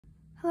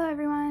Hello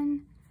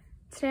everyone!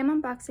 Today I'm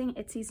unboxing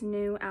Itzy's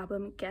new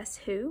album, Guess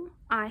Who.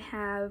 I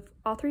have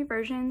all three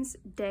versions,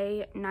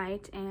 day,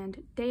 night,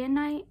 and day and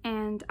night,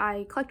 and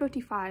I collect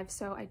OT5,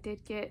 so I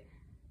did get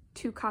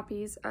 2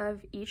 copies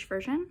of each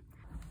version.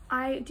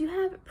 I do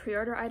have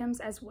pre-order items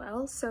as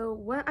well, so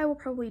what I will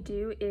probably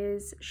do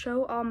is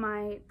show all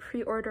my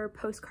pre-order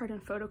postcard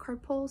and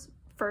photocard pulls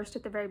first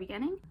at the very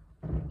beginning,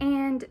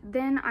 and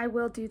then I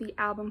will do the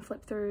album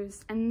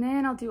flip-throughs, and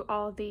then I'll do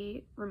all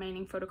the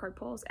remaining photocard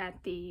pulls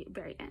at the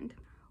very end.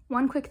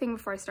 One quick thing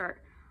before I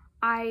start.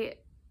 I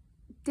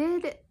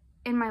did,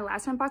 in my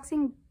last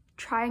unboxing,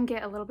 try and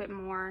get a little bit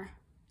more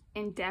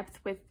in depth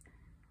with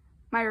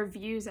my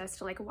reviews as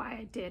to like why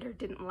I did or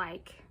didn't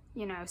like,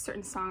 you know,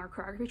 certain song or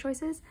choreography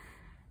choices.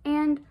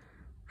 And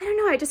I don't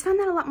know, I just found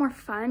that a lot more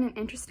fun and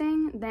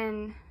interesting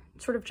than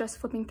sort of just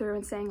flipping through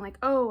and saying like,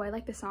 oh, I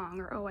like the song,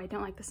 or oh, I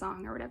don't like the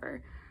song, or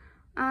whatever.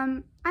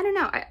 I don't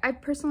know, I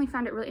personally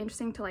found it really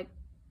interesting to like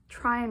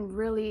try and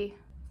really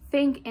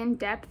think in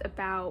depth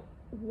about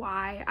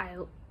why I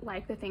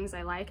like the things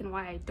I like and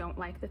why I don't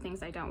like the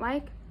things I don't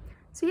like.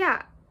 So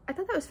yeah, I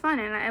thought that was fun,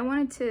 and I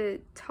wanted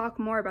to talk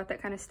more about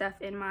that kind of stuff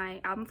in my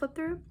album flip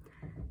through.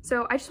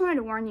 So I just wanted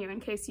to warn you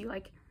in case you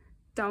like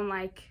don't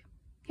like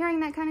hearing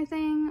that kind of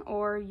thing,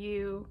 or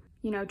you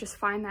know, just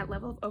find that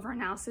level of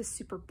overanalysis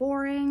super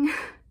boring.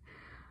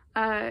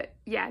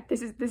 Yeah,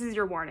 this is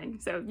your warning,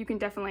 so you can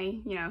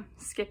definitely, you know,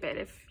 skip it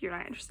if you're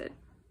not interested.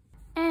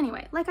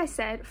 Anyway, like I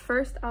said,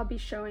 first I'll be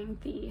showing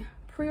the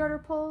pre-order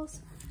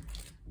pulls.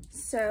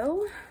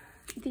 So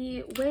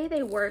the way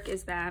they work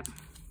is that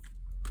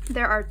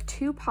there are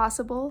 2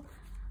 possible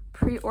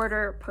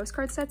pre-order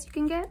postcard sets you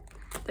can get.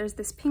 There's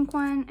this pink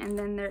one, and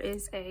then there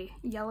is a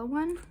yellow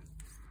one.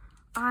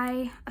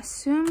 I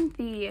assume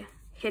the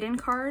hidden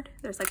card,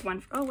 there's like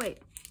one, oh wait,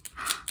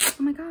 oh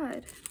my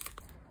god.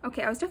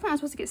 Okay, I was definitely not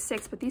supposed to get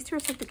 6, but these 2 are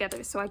stuck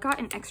together, so I got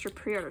an extra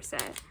pre-order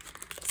set.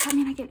 Does that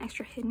mean I get an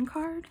extra hidden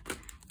card?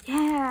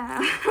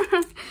 Yeah.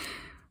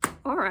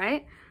 All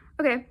right.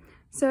 Okay,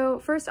 so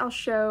first I'll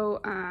show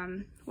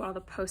what all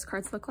the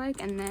postcards look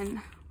like, and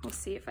then we'll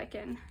see if I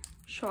can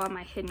show all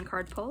my hidden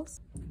card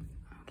pulls.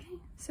 Okay,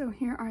 so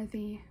here are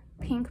the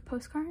pink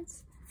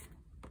postcards.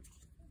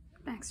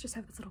 Backs just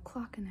have this little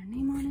clock and their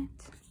name on it.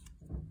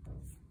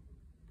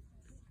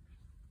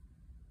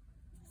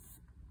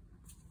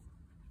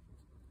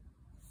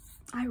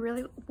 I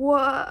really,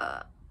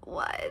 what?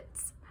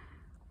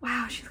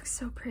 Wow, she looks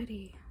so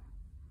pretty.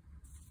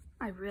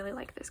 I really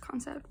like this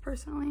concept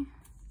personally.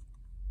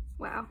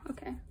 Wow,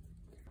 okay.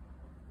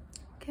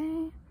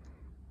 Okay.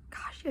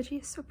 Gosh, yeah, she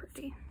is so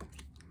pretty.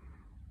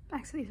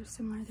 Backs of these are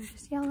similar, they're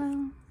just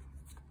yellow.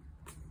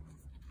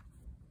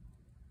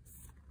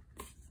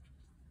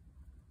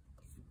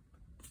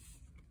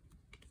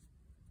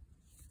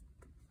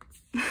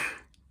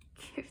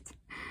 Cute.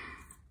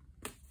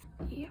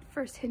 The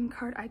first hidden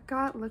card I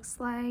got looks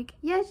like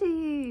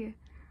Yeji.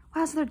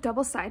 Wow, so they're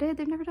double-sided?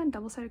 They've never done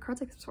double-sided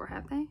cards like this before,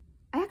 have they?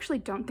 I actually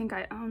don't think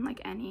I own like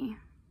any,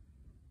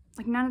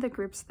 like none of the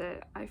groups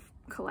that I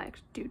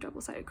collect do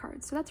double-sided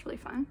cards, so that's really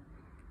fun.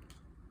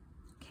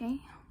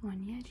 Okay, one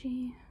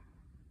Yeji.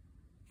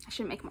 I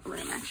should make more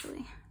room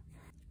actually.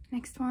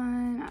 Next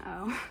one,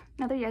 uh-oh,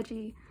 another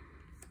Yeji.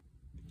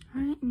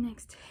 All right,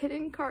 next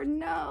hidden card.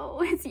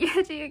 No, it's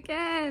Yeji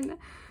again.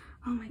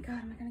 Oh my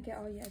god, am I gonna get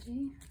all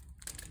Yeji?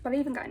 But I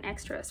even got an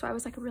extra, so I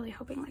was like really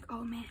hoping like,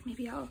 oh man,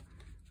 maybe I'll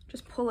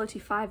just pull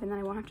OT5 and then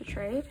I won't have to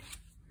trade.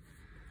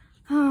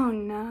 Oh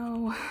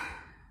no,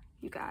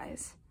 you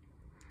guys.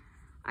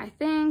 I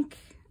think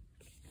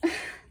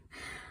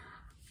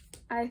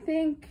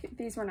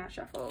these were not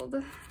shuffled. I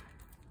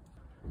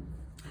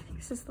think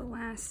this is the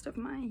last of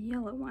my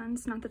yellow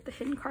ones. Not that the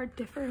hidden card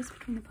differs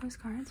between the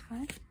postcards,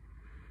 but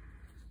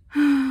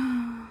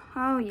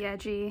oh,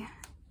 Yeji.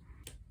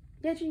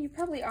 Yeji, you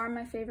probably are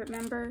my favorite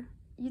member.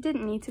 You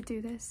didn't need to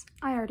do this.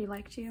 I already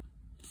liked you.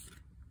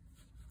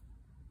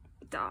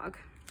 Dog.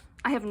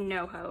 I have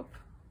no hope.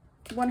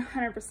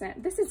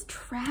 100%. This is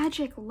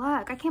tragic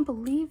luck. I can't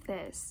believe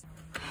this.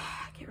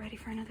 Get ready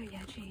for another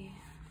Yeji.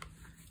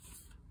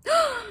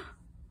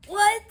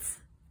 What?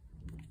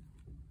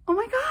 Oh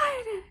my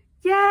god.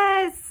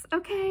 Yes.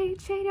 Okay,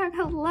 Chaeyoung,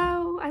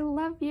 hello. I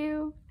love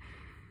you.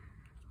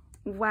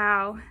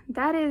 Wow,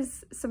 that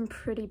is some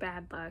pretty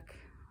bad luck.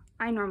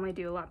 I normally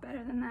do a lot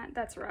better than that.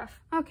 That's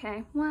rough.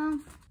 Okay, well,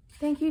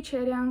 thank you,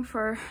 Chaeyoung,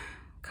 for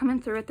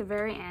coming through at the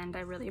very end. I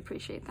really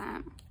appreciate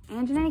that.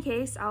 And in any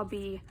case, I'll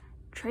be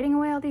trading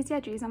away all these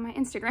Yejis on my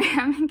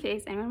Instagram in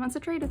case anyone wants to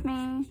trade with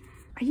me.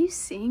 Are you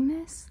seeing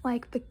this?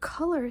 Like, the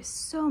color is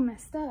so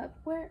messed up.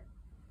 Where?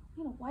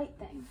 I need a white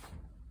thing.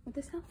 Would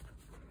this help?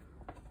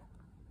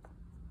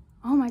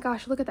 Oh my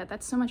gosh, look at that.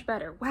 That's so much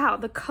better. Wow,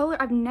 the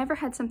color, I've never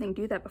had something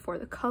do that before.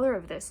 The color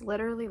of this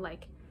literally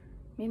like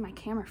made my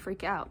camera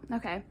freak out.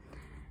 Okay.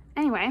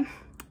 Anyway,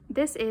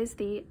 this is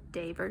the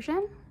day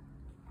version.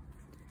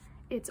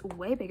 It's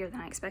way bigger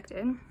than I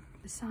expected.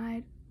 The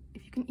side,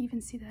 if you can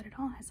even see that at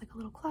all, has like a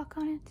little clock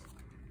on it.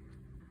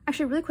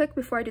 Actually, really quick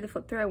before I do the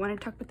flip through, I wanted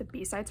to talk about the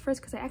B-sides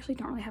first because I actually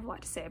don't really have a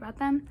lot to say about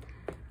them.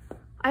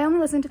 I only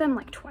listened to them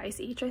like twice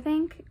each, I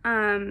think.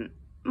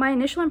 My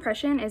initial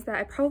impression is that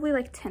I probably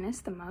like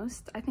Tennis the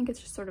most. I think it's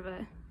just sort of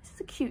this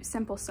is a cute,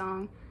 simple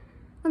song.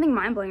 Nothing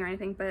mind-blowing or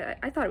anything, but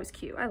I thought it was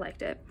cute. I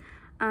liked it.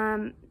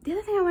 The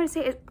other thing I want to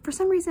say is, for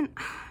some reason,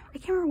 I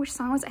can't remember which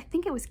song it was. I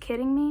think it was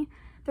Kidding Me.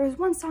 There was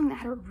one song that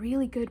had a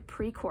really good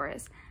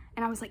pre-chorus,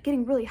 and I was like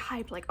getting really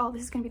hyped, like, oh,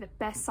 this is gonna be the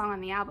best song on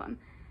the album.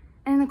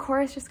 And then the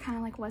chorus just kind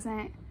of like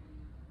wasn't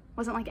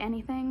like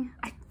anything.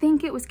 I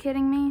think it was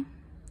Kidding Me.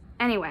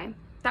 Anyway,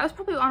 that was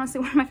probably honestly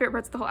one of my favorite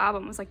parts of the whole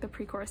album, was like the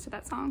pre-chorus to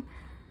that song.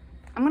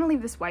 I'm gonna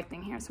leave this white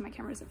thing here so my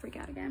camera doesn't freak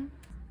out again.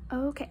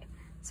 Okay,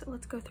 so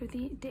let's go through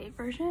the day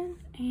version,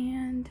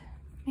 and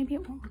maybe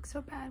it won't look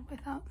so bad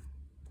without.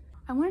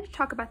 I wanted to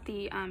talk about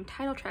the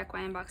title track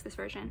when I unboxed this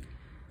version.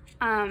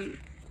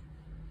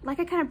 Like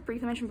I kind of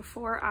briefly mentioned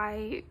before,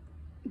 I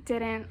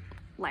didn't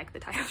like the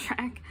title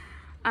track.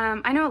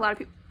 I know a lot of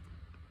people.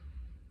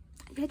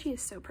 Itzy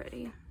is so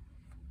pretty.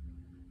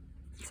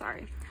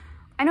 Sorry.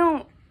 I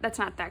know that's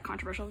not that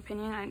controversial of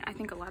opinion. I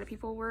think a lot of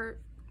people were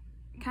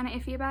kind of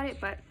iffy about it,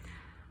 but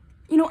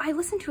you know, I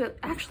listened to it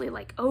actually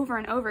like over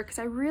and over because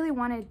I really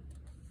wanted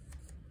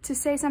to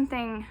say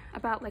something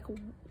about like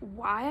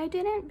why I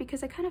didn't,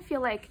 because I kind of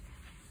feel like,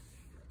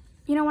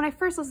 you know, when I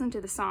first listened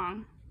to the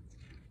song,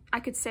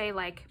 I could say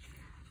like,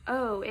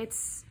 oh, it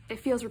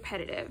feels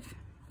repetitive,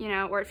 you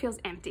know, or it feels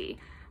empty,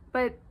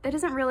 but that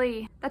doesn't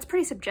really, that's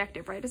pretty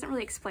subjective, right? It doesn't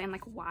really explain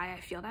like why I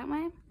feel that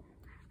way.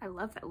 I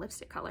love that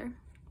lipstick color.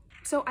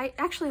 So I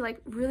actually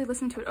like really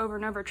listened to it over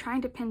and over,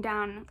 trying to pin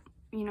down,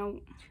 you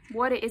know,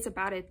 what it is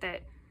about it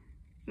that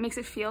makes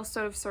it feel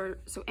so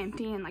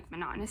empty and like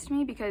monotonous to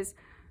me, because,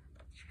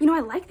 you know,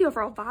 I like the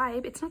overall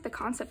vibe. It's not the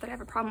concept that I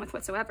have a problem with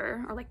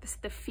whatsoever, or like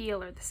the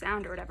feel or the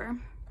sound or whatever.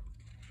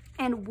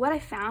 And what I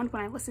found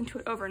when I listened to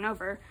it over and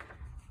over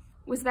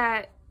was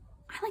that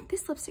I like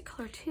this lipstick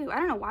color too. I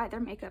don't know why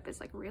their makeup is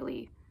like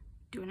really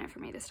doing it for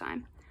me this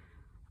time.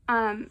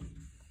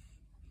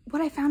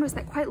 What I found was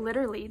that quite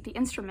literally the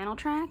instrumental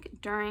track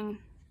during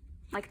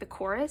like the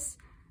chorus,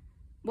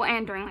 well,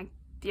 and during like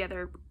the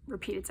other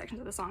repeated sections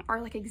of the song are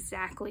like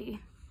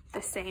exactly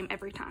the same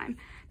every time.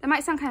 That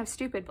might sound kind of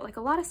stupid, but like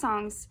a lot of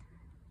songs,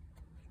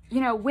 you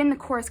know, when the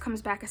chorus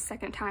comes back a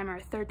second time or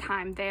a third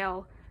time,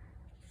 they'll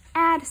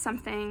add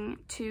something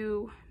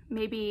to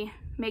maybe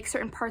make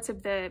certain parts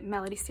of the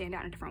melody stand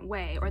out in a different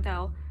way, or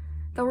they'll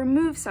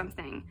remove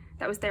something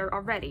that was there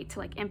already to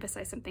like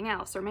emphasize something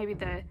else, or maybe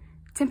the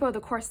tempo of the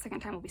chorus the second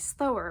time will be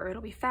slower, or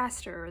it'll be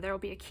faster, or there will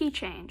be a key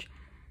change.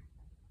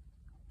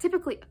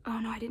 Typically, oh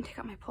no, I didn't take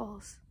out my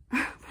pulse.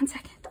 1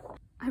 second.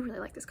 I really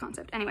like this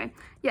concept. Anyway,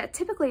 yeah,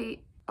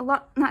 typically,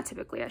 not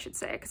typically I should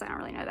say, because I don't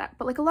really know that,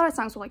 but like a lot of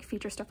songs will like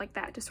feature stuff like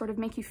that to sort of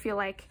make you feel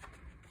like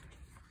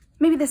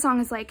maybe the song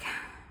is like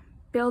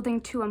building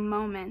to a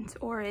moment,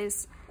 or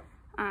is,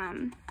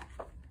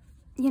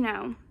 you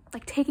know,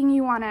 like taking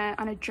you on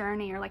a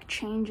journey, or like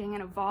changing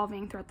and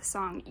evolving throughout the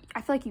song.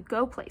 I feel like you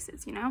go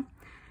places, you know?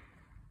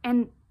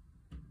 And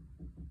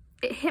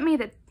it hit me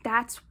that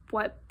that's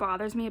what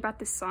bothers me about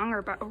this song,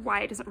 or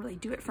why it doesn't really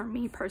do it for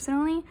me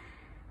personally,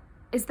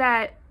 is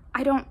that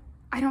I don't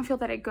feel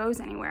that it goes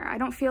anywhere. I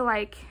don't feel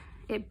like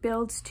it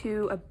builds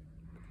to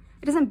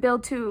it doesn't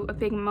build to a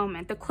big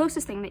moment. The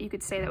closest thing that you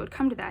could say that would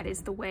come to that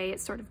is the way it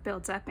sort of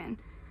builds up in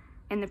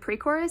the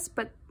pre-chorus,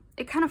 but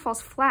it kind of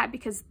falls flat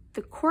because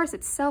the chorus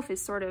itself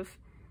is sort of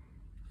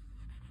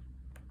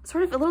a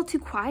little too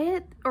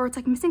quiet, or it's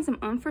like missing some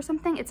oomph or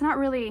something. It's not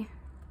really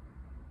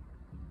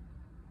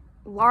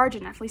large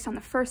enough, at least on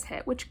the first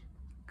hit, which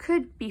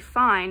could be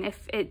fine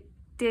if it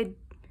did,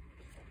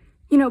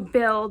 you know,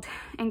 build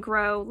and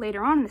grow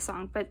later on in the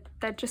song, but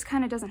that just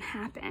kind of doesn't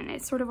happen.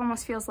 It sort of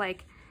almost feels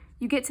like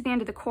you get to the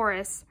end of the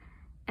chorus,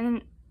 and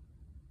then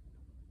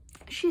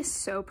she is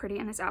so pretty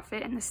in this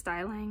outfit, and this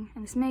styling,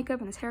 and this makeup,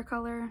 and this hair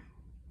color.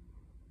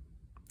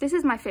 This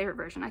is my favorite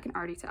version, I can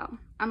already tell.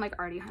 I'm like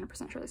already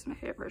 100% sure this is my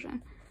favorite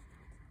version.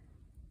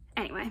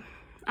 Anyway,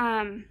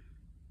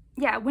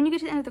 yeah, when you get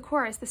to the end of the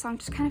chorus, the song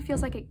just kind of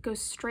feels like it goes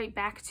straight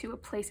back to a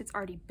place it's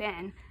already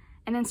been,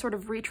 and then sort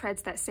of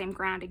retreads that same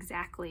ground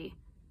exactly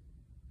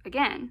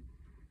again.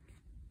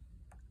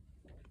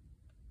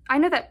 I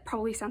know that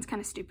probably sounds kind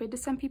of stupid to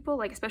some people,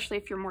 like especially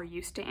if you're more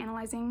used to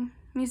analyzing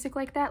music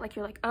like that. Like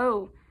you're like,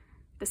 oh,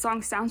 the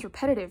song sounds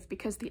repetitive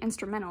because the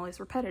instrumental is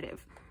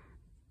repetitive.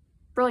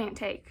 Brilliant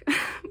take.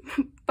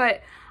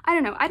 But I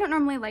don't know, I don't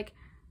normally like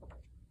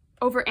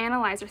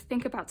overanalyze or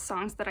think about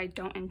songs that I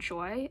don't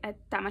enjoy at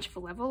that much of a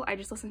level. I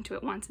just listen to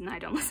it once and then I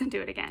don't listen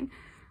to it again.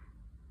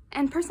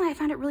 And personally, I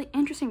found it really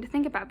interesting to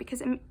think about,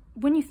 because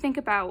when you think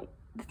about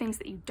the things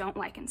that you don't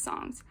like in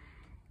songs,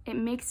 it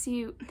makes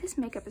you, this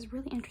makeup is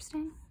really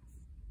interesting.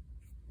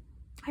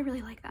 I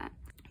really like that.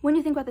 When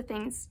you think about the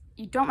things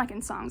you don't like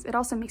in songs, it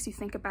also makes you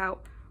think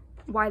about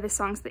why the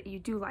songs that you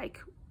do like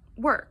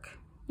work,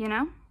 you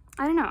know?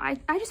 I don't know, I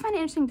just find it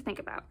interesting to think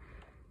about.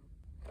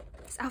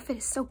 This outfit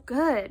is so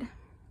good.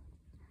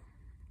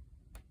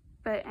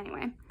 But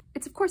anyway,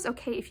 it's of course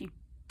okay if you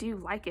do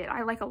like it.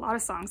 I like a lot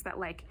of songs that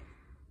like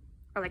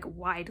are like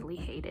widely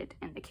hated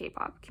in the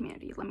K-pop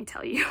community, let me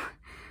tell you.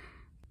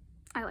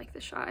 I like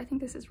this shot. I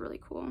think this is really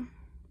cool.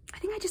 I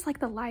think I just like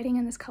the lighting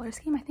in this color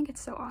scheme. I think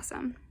it's so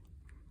awesome.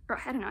 Or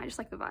I don't know, I just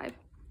like the vibe.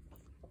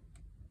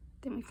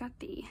 Then we've got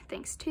the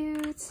thanks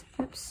to's.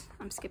 Oops,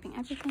 I'm skipping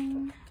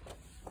everything.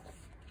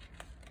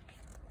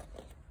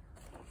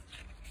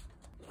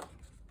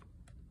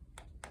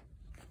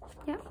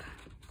 Yep.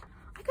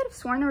 I could have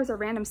sworn there was a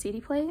random CD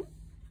plate,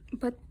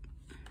 but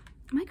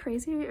am I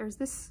crazy or is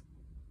this,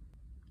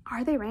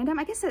 are they random?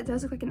 I guess it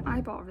does look like an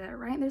eyeball over there,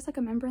 right? There's like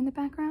a member in the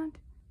background.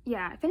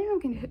 Yeah, if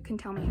anyone can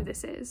tell me who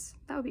this is,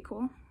 that would be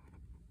cool.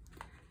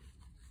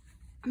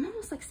 I'm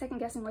almost like second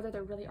guessing whether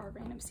there really are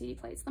random CD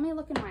plates. Let me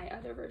look in my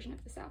other version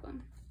of this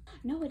album.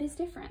 No, it is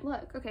different.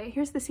 Look, okay,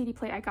 here's the CD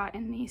plate I got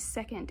in the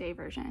second day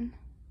version.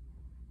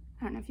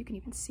 I don't know if you can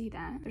even see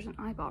that. There's an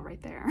eyeball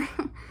right there.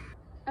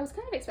 I was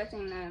kind of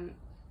expecting the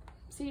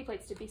CD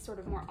plates to be sort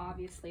of more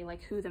obviously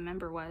like who the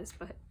member was,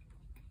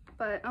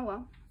 but oh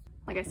well.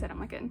 Like I said, I'm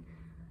like an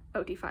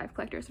OT5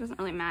 collector, so it doesn't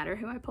really matter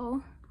who I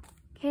pull.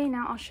 Okay,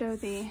 now I'll show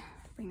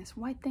bring this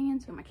white thing in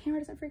so my camera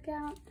doesn't freak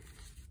out.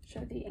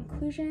 Show the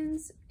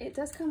inclusions. It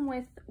does come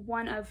with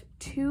one of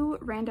 2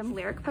 random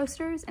lyric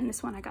posters, and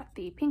this one I got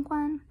the pink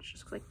one, which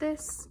just looks like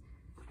this.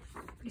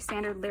 Pretty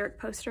standard lyric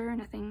poster,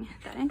 nothing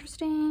that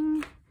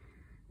interesting.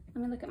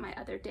 Let me look at my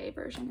other day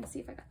version and see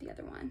if I got the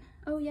other one.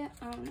 Oh yeah,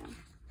 oh no.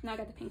 No, I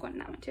got the pink one in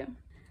that one too.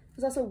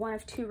 There's also one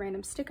of 2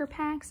 random sticker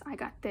packs. I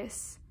got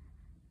this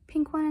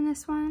pink one and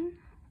this one.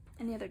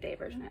 And the other day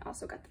version, I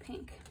also got the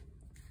pink.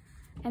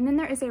 And then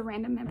there is a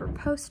random member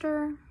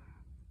poster.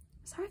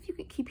 Sorry if you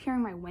could keep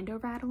hearing my window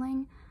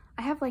rattling.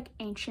 I have like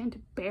ancient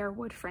bare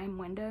wood frame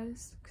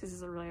windows because this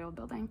is a really old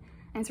building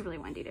and it's really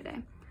windy today.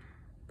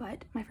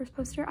 But my first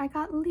poster, I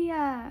got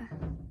Leah.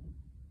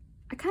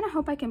 I kind of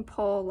hope I can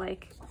pull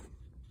like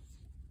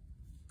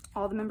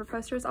all the member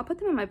posters. I'll put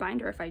them in my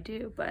binder if I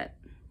do, but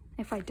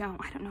if I don't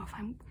know if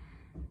I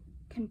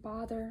can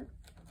bother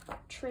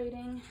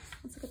trading.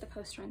 Let's look at the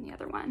poster in the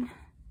other one.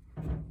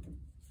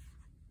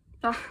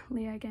 Oh,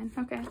 Leah again,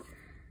 okay.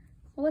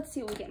 Well, let's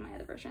see what we get in my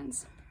other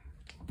versions.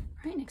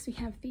 All right, next we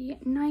have the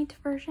night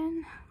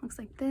version. Looks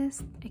like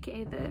this,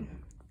 aka the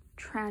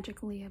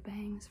tragic Leah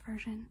Bangs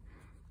version.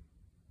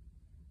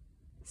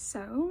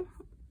 So,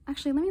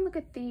 actually, let me look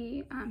at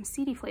the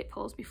CD plate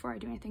pulls before I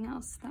do anything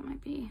else. That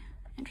might be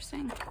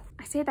interesting.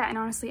 I say that and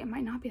honestly, it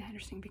might not be that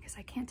interesting because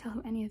I can't tell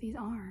who any of these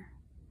are.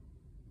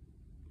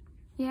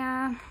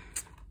 Yeah,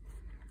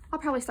 I'll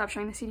probably stop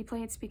showing the CD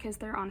plates because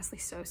they're honestly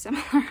so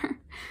similar.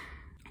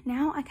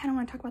 Now I kind of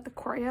want to talk about the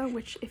choreo,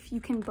 which if you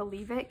can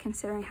believe it,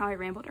 considering how I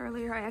rambled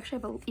earlier, I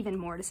actually have even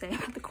more to say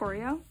about the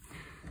choreo.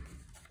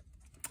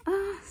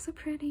 Oh, so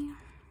pretty.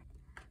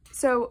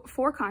 So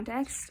for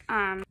context,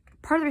 part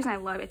of the reason I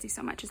love Itzy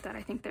so much is that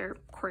I think their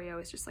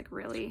choreo is just like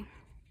really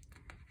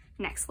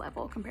next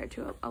level compared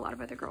to a lot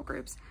of other girl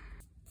groups.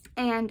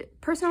 And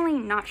personally,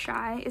 Not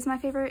Shy is my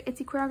favorite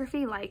Itzy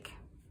choreography. Like,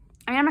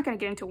 I mean, I'm not going to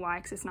get into why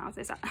because it's not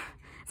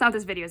what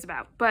this video is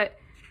about, but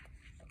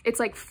it's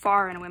like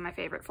far and away my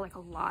favorite for like a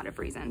lot of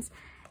reasons.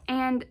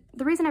 And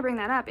the reason I bring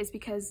that up is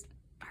because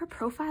her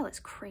profile is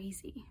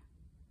crazy.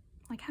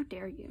 Like, how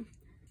dare you?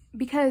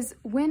 Because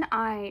when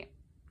I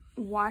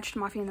watched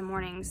Mafia in the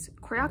Morning's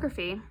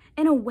choreography,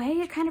 in a way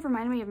it kind of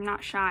reminded me of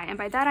Not Shy. And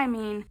by that I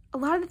mean, a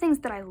lot of the things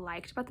that I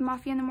liked about the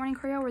Mafia in the Morning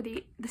choreo were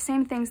the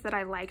same things that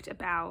I liked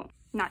about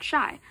Not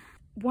Shy.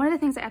 One of the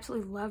things I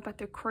absolutely love about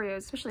their choreos,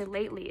 especially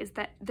lately, is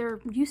that their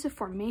use of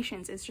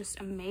formations is just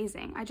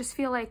amazing. I just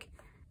feel like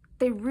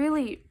they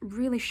really,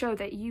 really show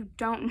that you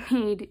don't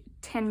need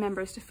 10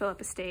 members to fill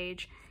up a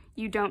stage.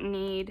 You don't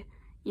need,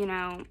 you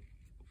know,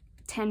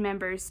 10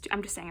 members to,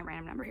 I'm just saying a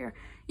random number here.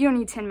 You don't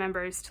need 10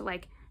 members to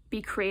like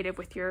be creative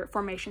with your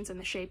formations and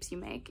the shapes you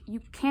make. You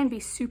can be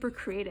super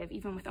creative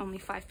even with only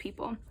 5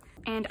 people.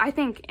 And I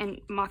think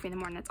in Mafia in the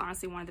Morning, that's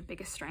honestly one of the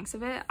biggest strengths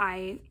of it.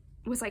 I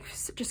was like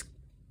just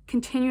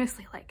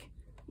continuously like,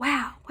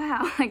 wow,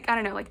 like, I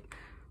don't know, like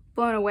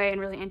blown away and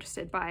really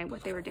interested by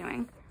what they were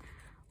doing.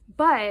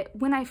 But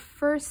when I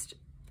first,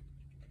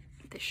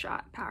 this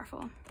shot,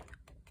 powerful.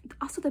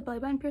 Also the belly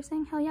button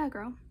piercing, hell yeah,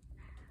 girl.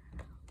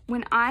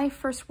 When I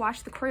first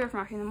watched the choreo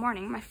from Mafia in the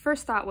Morning, my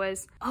first thought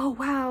was, oh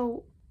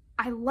wow,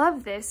 I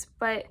love this,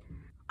 but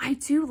I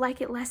do like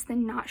it less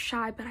than Not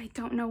Shy, but I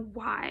don't know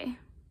why,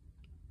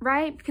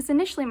 right? Because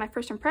initially my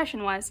first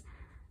impression was,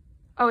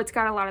 oh, it's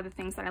got a lot of the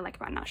things that I like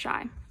about Not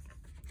Shy.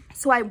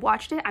 So I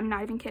watched it, I'm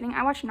not even kidding,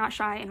 I watched Not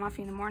Shy and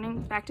Mafia in the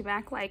Morning back to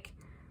back like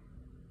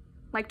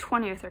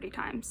 20 or 30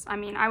 times. I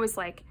mean, I was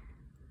like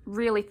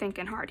really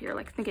thinking hard here,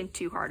 like thinking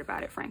too hard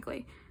about it,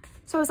 frankly.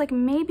 So I was like,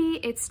 maybe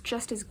it's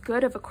just as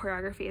good of a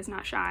choreography as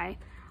Not Shy.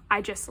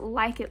 I just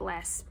like it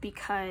less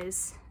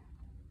because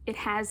it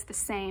has the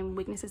same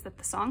weaknesses that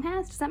the song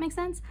has. Does that make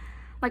sense?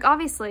 Like,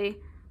 obviously,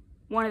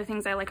 one of the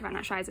things I like about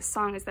Not Shy as a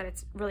song is that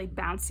it's really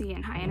bouncy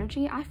and high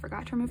energy. I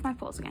forgot to remove my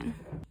pulls again.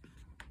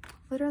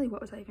 Literally,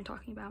 what was I even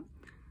talking about?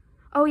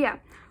 Oh yeah,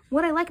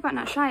 what I like about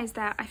Not Shy is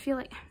that I feel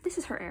like this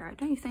is her era,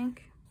 don't you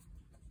think?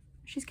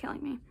 She's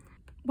killing me.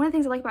 One of the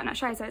things I like about Not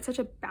Shy is that it's such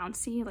a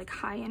bouncy, like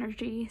high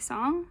energy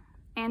song.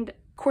 And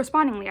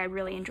correspondingly, I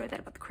really enjoy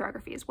that about the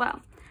choreography as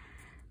well.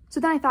 So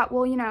then I thought,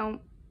 well, you know,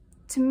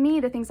 to me,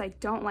 the things I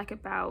don't like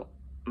about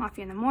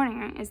Mafia in the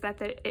Morning is that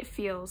it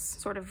feels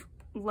sort of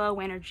low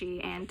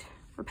energy and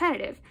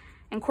repetitive.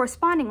 And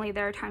correspondingly,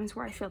 there are times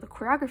where I feel the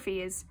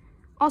choreography is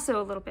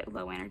also a little bit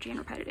low energy and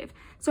repetitive.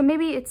 So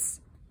maybe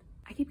it's,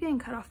 I keep getting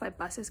cut off by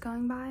buses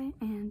going by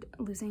and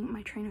losing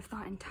my train of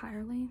thought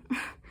entirely.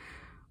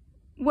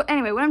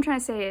 Anyway, what I'm trying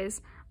to say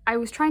is, I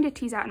was trying to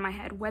tease out in my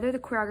head whether the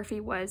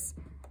choreography was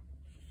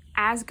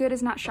as good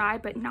as Not Shy,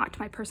 but not to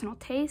my personal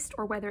taste,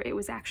 or whether it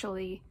was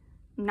actually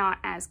not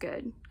as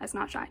good as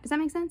Not Shy. Does that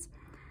make sense?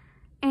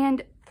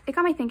 And it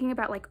got me thinking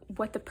about like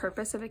what the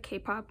purpose of a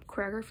K-pop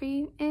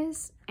choreography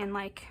is, and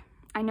like,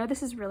 I know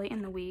this is really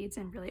in the weeds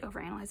and really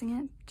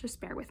overanalyzing it,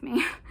 just bear with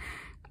me.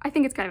 I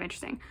think it's kind of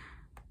interesting.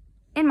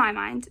 In my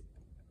mind,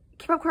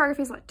 K-pop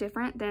choreography is a lot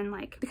different than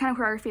like the kind of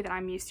choreography that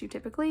I'm used to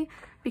typically,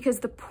 because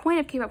the point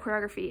of K-pop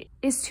choreography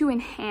is to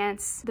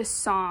enhance the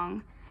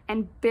song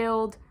and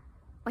build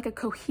like a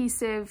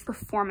cohesive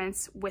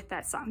performance with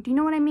that song. Do you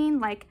know what I mean?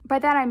 Like, by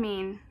that I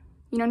mean,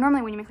 you know,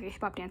 normally when you make like a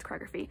hip-hop dance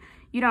choreography,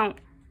 you don't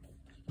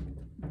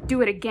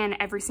do it again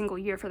every single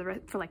year for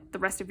like the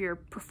rest of your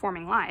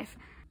performing life.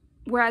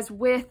 Whereas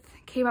with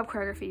K-pop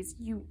choreographies,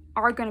 you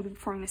are going to be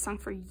performing this song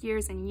for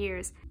years and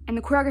years, and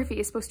the choreography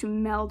is supposed to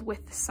meld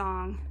with the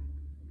song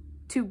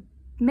to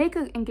make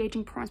an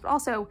engaging performance, but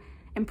also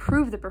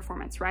improve the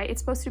performance, right?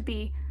 It's supposed to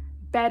be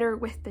better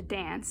with the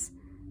dance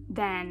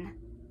than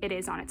it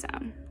is on its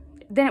own.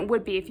 Than it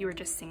would be if you were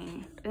just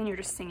singing, then you're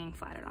just singing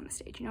flat out on the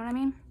stage, you know what I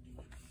mean?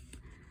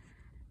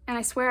 And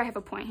I swear I have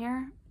a point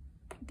here.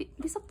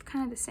 These look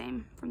kind of the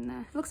same from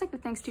the, it looks like the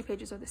thanks to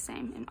pages are the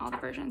same in all the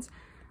versions.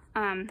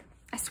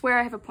 I swear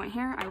I have a point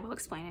here. I will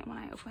explain it when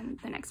I open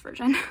the next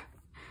version.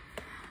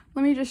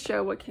 Let me just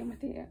show what came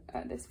with the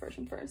this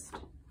version first.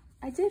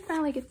 I did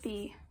finally get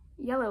the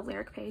yellow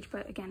lyric page,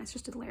 but again, it's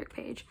just a lyric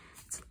page.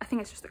 I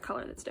think it's just the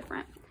color that's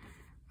different.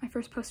 My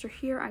first poster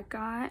here, I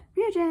got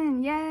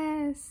Ryujin,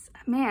 yes!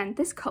 Man,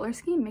 this color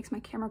scheme makes my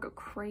camera go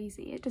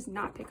crazy. It does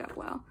not pick up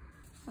well.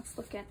 Let's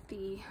look at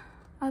the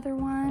other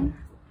one.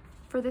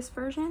 For this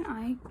version,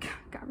 I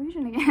got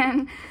Ryujin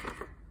again.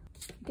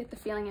 Get the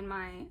feeling in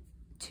my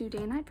 2 day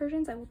and night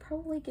versions, I will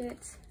probably get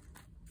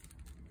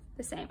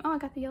the same. Oh, I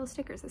got the yellow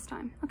stickers this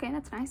time. Okay,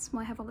 that's nice. Will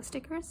I have all the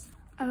stickers?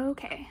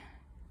 Okay.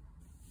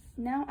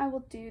 Now I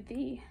will do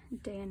the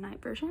day and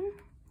night version,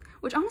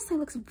 which honestly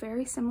looks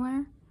very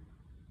similar.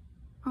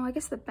 Oh, I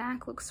guess the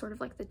back looks sort of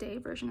like the day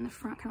version and the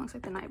front kind of looks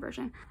like the night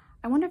version.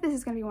 I wonder if this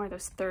is going to be one of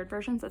those third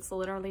versions that's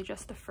literally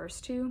just the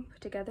first two put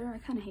together.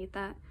 I kind of hate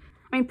that.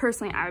 I mean,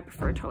 personally, I would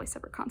prefer a totally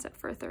separate concept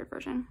for a third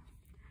version.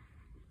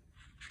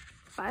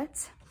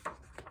 But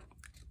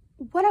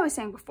what I was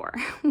saying before,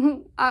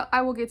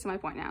 I will get to my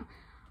point now.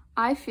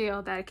 I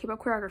feel that K-pop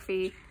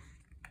choreography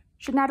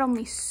should not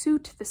only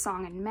suit the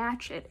song and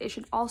match it, it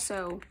should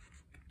also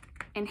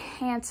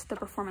enhance the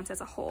performance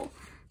as a whole.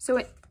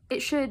 So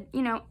it should,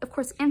 you know, of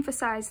course,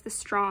 emphasize the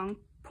strong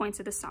points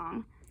of the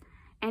song,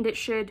 and it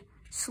should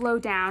slow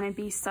down and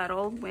be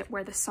subtle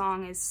where the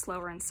song is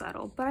slower and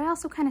subtle. But I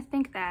also kind of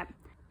think that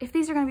if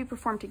these are going to be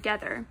performed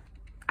together,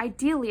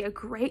 ideally a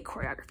great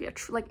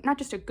choreography, like not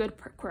just a good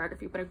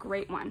choreography, but a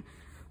great one,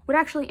 would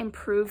actually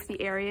improve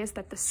the areas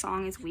that the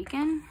song is weak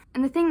in.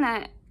 And the thing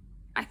that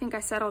I think I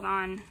settled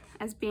on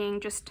as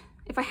being just,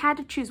 if I had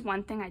to choose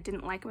one thing I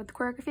didn't like about the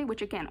choreography,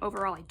 which again,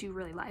 overall I do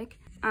really like,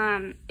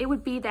 it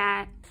would be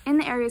that in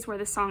the areas where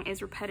the song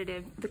is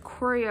repetitive, the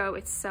choreo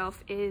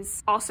itself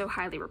is also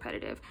highly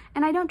repetitive.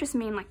 And I don't just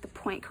mean like the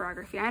point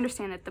choreography. I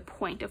understand that the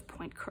point of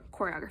point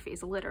choreography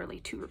is literally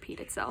to repeat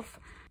itself.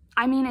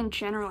 I mean, in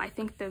general, I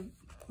think the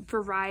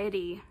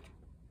variety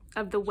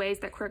of the ways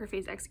that choreography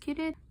is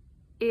executed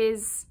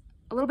is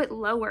a little bit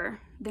lower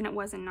than it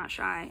was in Not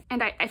Shy.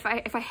 And if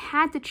I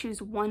had to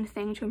choose one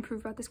thing to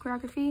improve about this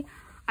choreography,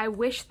 I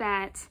wish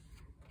that,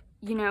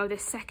 you know, the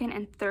second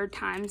and third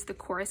times the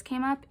chorus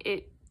came up,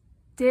 it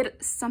did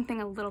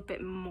something a little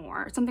bit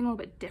more, something a little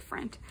bit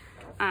different.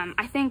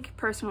 I think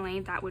personally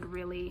that would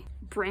really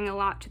bring a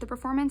lot to the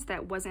performance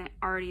that wasn't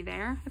already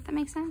there, if that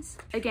makes sense.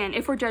 Again,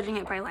 if we're judging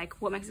it by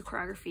like what makes a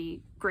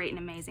choreography great and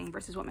amazing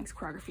versus what makes a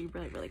choreography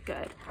really, really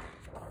good.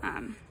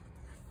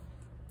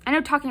 I know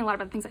talking a lot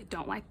about the things I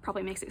don't like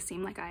probably makes it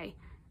seem like I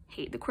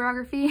hate the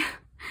choreography.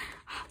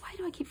 Why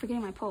do I keep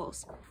forgetting my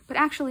polls? But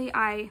actually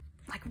I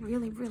like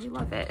really, really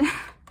love it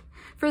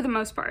for the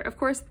most part. Of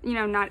course, you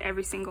know, not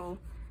every single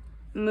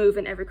move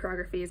in every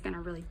choreography is gonna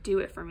really do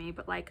it for me,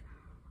 but like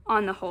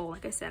on the whole,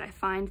 like I said, I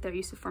find their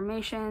use of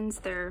formations,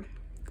 their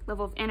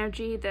level of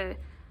energy, the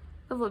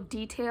level of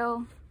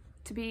detail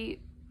to be,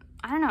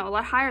 I don't know, a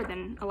lot higher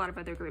than a lot of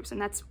other groups,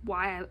 and that's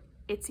why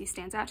Itzy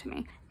stands out to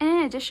me. And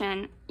in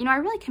addition, you know, I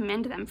really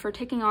commend them for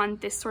taking on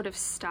this sort of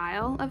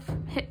style of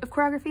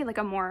choreography, like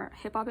a more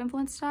hip-hop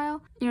influenced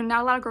style. You know,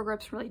 not a lot of girl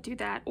groups really do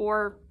that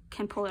or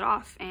can pull it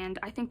off, and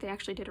I think they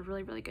actually did a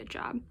really, really good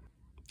job.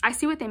 I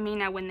see what they mean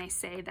now when they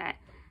say that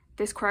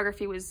this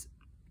choreography was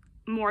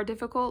more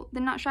difficult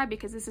than Not Shy,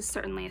 because this is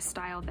certainly a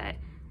style that,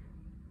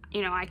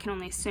 you know, I can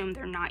only assume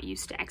they're not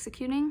used to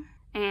executing.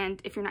 And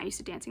if you're not used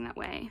to dancing that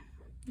way,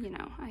 you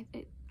know,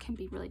 it can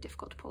be really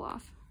difficult to pull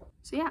off.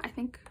 So yeah, I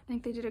think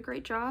they did a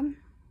great job.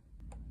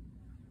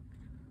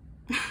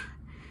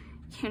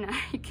 Yuna,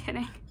 are you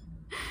kidding?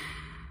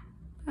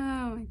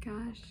 Oh my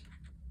gosh.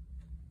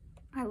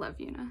 I love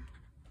Yuna.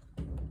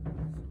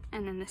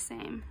 And then the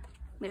same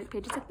lyric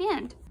pages at the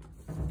end.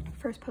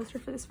 First poster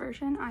for this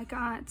version, I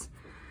got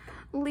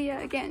Leah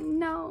again.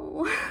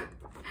 No.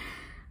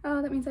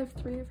 Oh, that means I have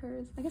 3 of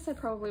hers. I guess I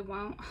probably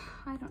won't.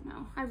 I don't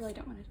know. I really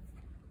don't want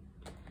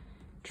to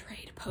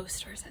trade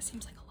posters. That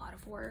seems like a lot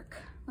of work.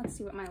 Let's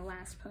see what my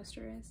last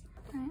poster is.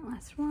 All right,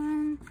 last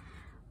one.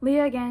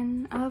 Leah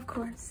again, of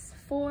course.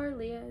 4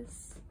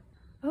 Leahs.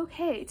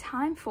 Okay,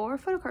 time for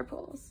photocard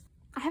pulls.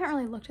 I haven't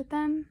really looked at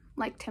them,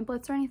 like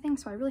templates or anything,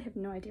 so I really have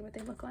no idea what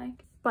they look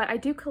like. But I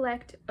do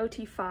collect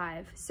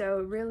OT5, so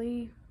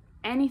really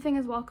anything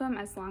is welcome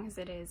as long as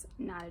it is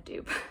not a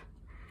dupe.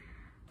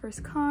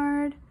 First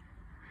card.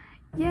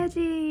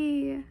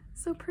 Yeji!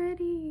 So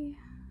pretty.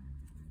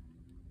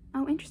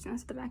 Oh, interesting.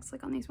 That's what the backs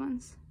look on these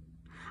ones.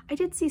 I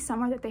did see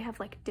somewhere that they have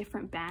like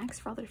different backs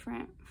for all the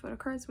different photo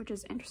cards, which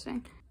is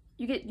interesting.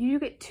 You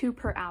get 2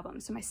 per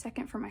album. So my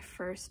second for my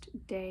first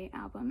day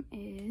album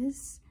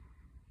is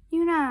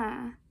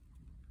Yuna.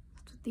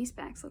 That's what these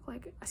backs look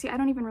like. See, I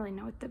don't even really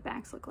know what the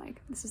backs look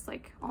like. This is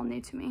like all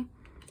new to me.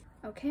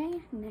 Okay,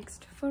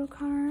 next photo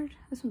card.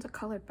 This one's a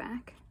colored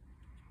back.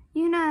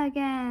 Yuna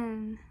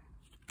again.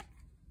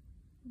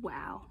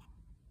 Wow,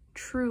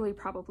 truly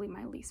probably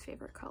my least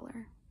favorite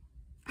color.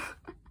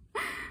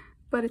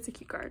 But it's a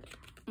cute card.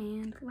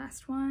 And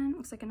last one,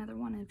 looks like another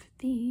one of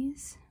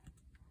these.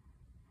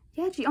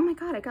 Yeji, oh my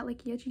god, I got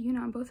like Yeji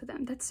Yuna on both of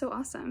them. That's so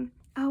awesome.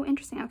 Oh,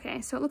 interesting,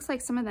 okay. So it looks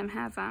like some of them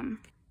have,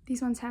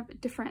 these ones have a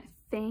different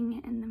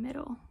thing in the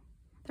middle.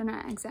 They're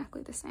not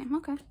exactly the same,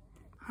 okay.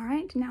 All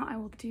right, now I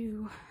will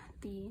do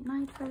the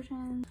night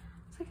version.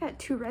 So I got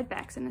 2 red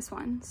backs in this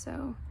one.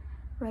 So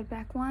red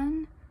back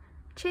 1.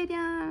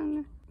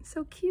 Chaeyoung,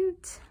 so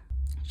cute.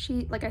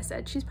 She, like I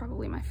said, she's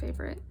probably my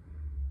favorite.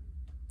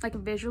 Like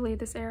visually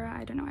this era,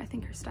 I don't know, I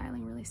think her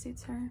styling really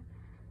suits her.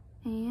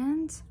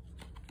 And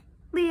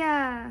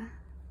Leah.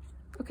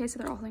 Okay, so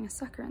they're all holding a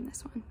sucker in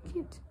this one.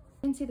 Cute.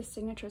 I didn't see the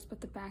signatures,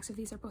 but the backs of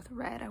these are both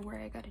red. I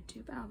worry I got a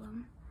dupe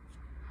album.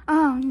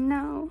 Oh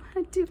no,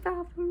 a dupe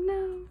album,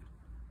 no.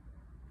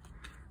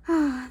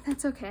 Ah,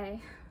 that's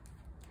okay.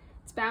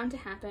 It's bound to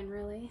happen,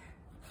 really.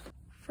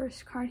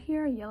 First card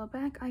here, yellow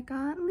back, I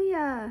got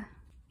Leah.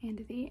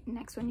 And the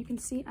next one you can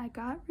see I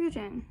got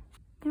Ryujin.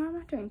 You know, I'm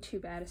not doing too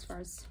bad as far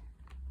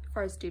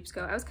as dupes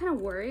go. I was kind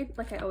of worried,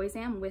 like I always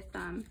am, with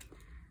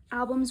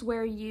albums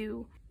where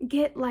you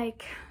get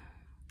like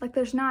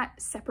there's not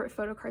separate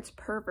photo cards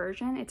per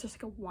version. It's just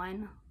like a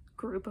one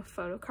group of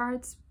photo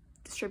cards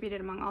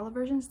distributed among all the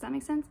versions. Does that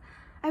make sense?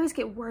 I always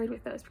get worried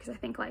with those because I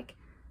think like,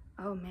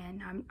 oh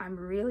man, I'm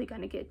really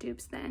gonna get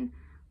dupes then.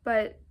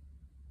 But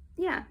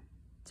yeah.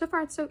 So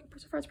far it's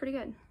pretty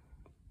good.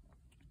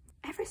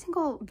 Every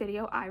single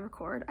video I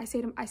record, I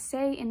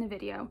say in the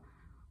video,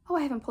 oh,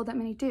 I haven't pulled that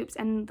many dupes,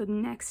 and the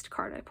next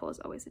card I pull is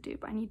always a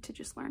dupe. I need to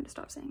just learn to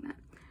stop saying that.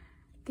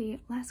 The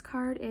last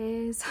card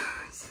is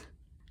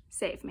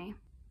save me.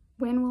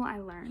 When will I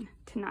learn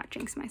to not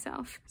jinx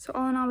myself? So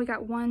all in all, we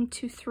got 1,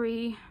 2,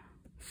 3,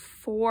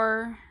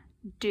 4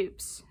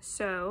 dupes.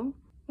 So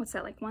what's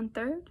that, like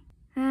 1/3?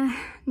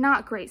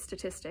 Not great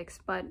statistics,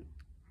 but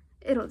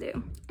it'll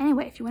do.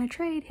 Anyway, if you want to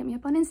trade, hit me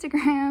up on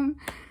Instagram.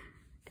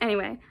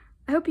 Anyway,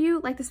 I hope you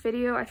like this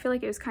video. I feel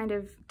like it was kind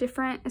of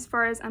different as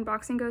far as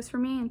unboxing goes for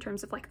me in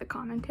terms of like the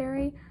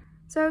commentary.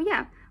 So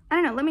yeah, I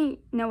don't know, let me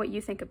know what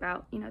you think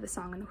about, you know, the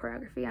song and the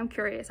choreography. I'm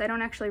curious. I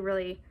don't actually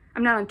really,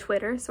 I'm not on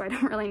Twitter, so I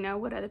don't really know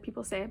what other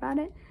people say about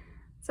it.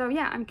 So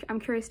yeah, I'm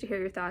curious to hear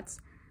your thoughts.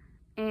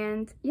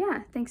 And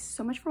yeah, thanks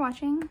so much for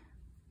watching.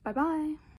 Bye-bye.